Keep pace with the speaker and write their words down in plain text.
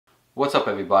What's up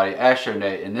everybody,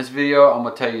 AstroNate. In this video I'm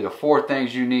going to tell you the 4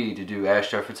 things you need to do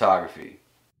astrophotography.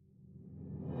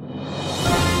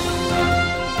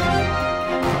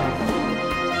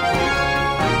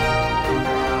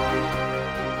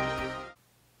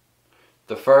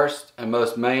 The first and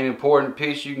most main important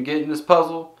piece you can get in this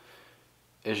puzzle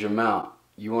is your mount.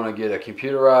 You want to get a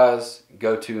computerized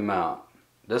go-to mount.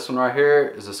 This one right here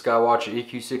is a Skywatcher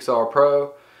EQ6R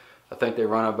Pro. I think they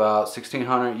run about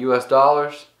 $1,600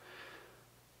 US.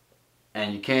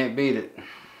 And you can't beat it.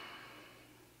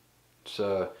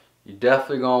 So you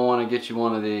definitely gonna want to get you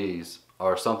one of these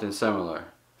or something similar.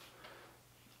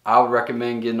 I would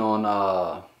recommend getting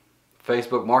on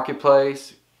Facebook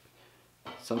Marketplace.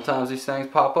 Sometimes these things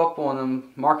pop up on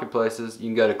them marketplaces. You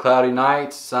can go to Cloudy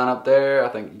Nights, sign up there. I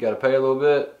think you got to pay a little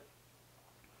bit,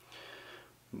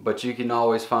 but you can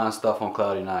always find stuff on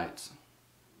Cloudy Nights.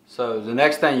 So the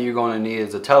next thing you're going to need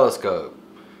is a telescope.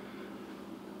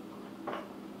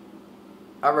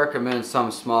 I recommend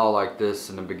something small like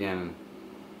this in the beginning.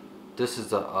 This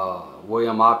is a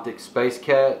William Optic Space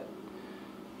Cat.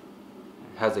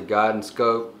 It has a guiding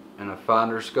scope and a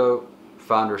finder scope,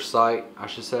 finder sight I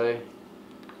should say.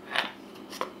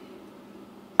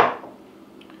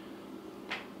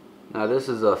 Now this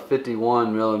is a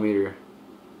 51mm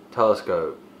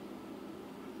telescope.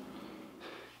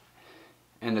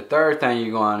 And the third thing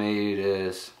you're going to need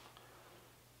is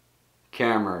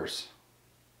cameras.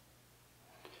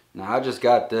 Now I just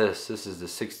got this. This is the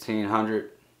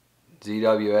 1600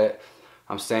 ZWO.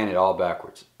 I'm saying it all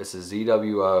backwards. It's a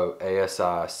ZWO ASI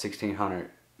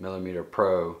 1600mm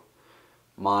Pro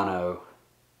mono.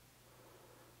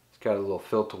 It's got a little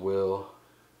filter wheel.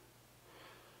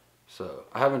 So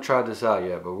I haven't tried this out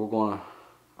yet, but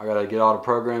I gotta get all the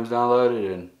programs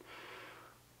downloaded and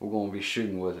we're gonna be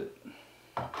shooting with it.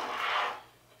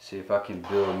 See if I can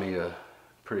build me a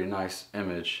pretty nice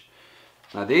image.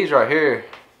 Now these right here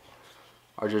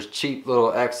are just cheap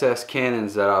little excess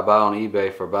Canons that I buy on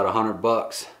eBay for about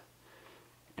 $100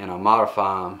 and I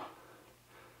modify them.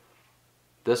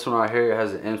 This one right here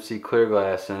has an MC clear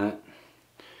glass in it,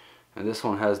 and this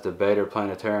one has the Beta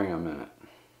Planetarium in it.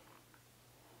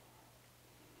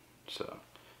 So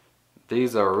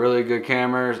these are really good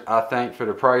cameras, I think, for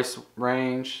the price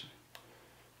range.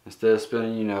 Instead of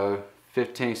spending, you know,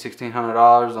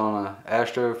 $1,500–$1,600 on an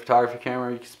astrophotography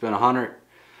camera, you can spend $100.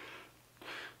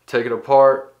 Take it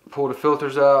apart, pull the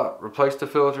filters out, replace the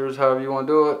filters, however you want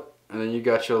to do it, and then you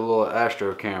got your little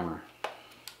astro camera.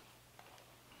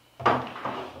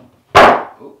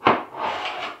 Ooh.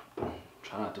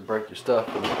 Try not to break your stuff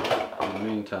in the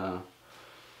meantime.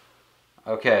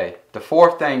 Okay, the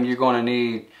 4th thing you're going to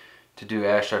need to do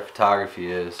astrophotography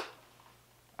is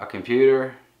a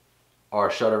computer or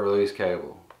a shutter release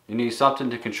cable. You need something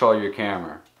to control your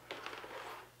camera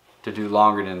to do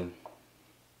longer than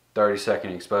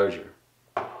 30-second exposure.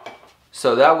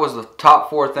 So that was the top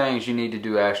 4 things you need to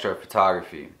do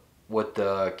astrophotography. With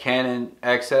the Canon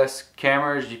XS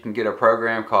cameras, you can get a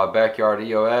program called Backyard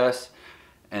EOS,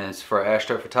 and it's for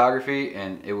astrophotography,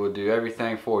 and it will do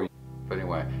everything for you. But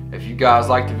anyway, if you guys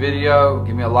liked the video,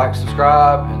 give me a like,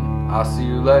 subscribe, and I'll see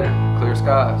you later. Clear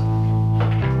skies.